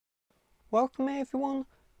Welcome everyone.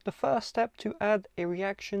 The first step to add a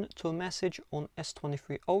reaction to a message on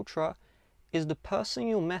S23 Ultra is the person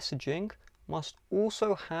you're messaging must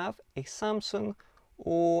also have a Samsung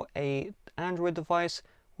or a Android device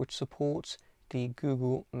which supports the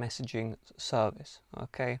Google messaging service.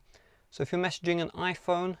 Okay, so if you're messaging an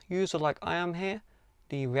iPhone user like I am here,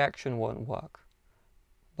 the reaction won't work.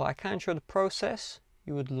 But I can show the process.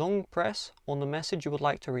 You would long press on the message you would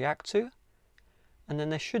like to react to, and then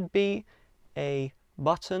there should be a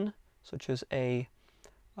button such as a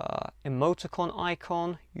emoticon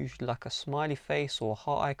icon, usually like a smiley face or a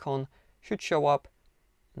heart icon, should show up,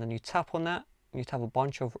 and then you tap on that and you'd have a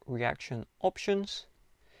bunch of reaction options.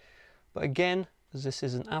 But again, as this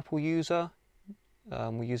is an Apple user,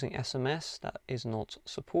 we're using SMS, that is not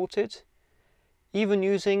supported. Even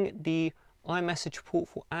using the iMessage port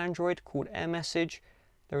for Android called AirMessage,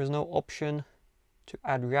 there is no option to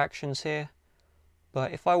add reactions here.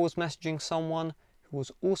 But if I was messaging someone who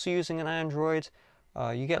was also using an Android,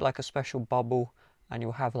 you get like a special bubble and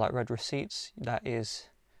you'll have like red receipts. That is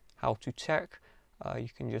how to check. You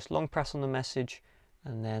can just long press on the message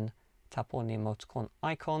and then tap on the emoticon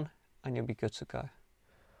icon and you'll be good to go.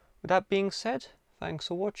 With that being said, thanks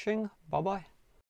for watching. Bye bye.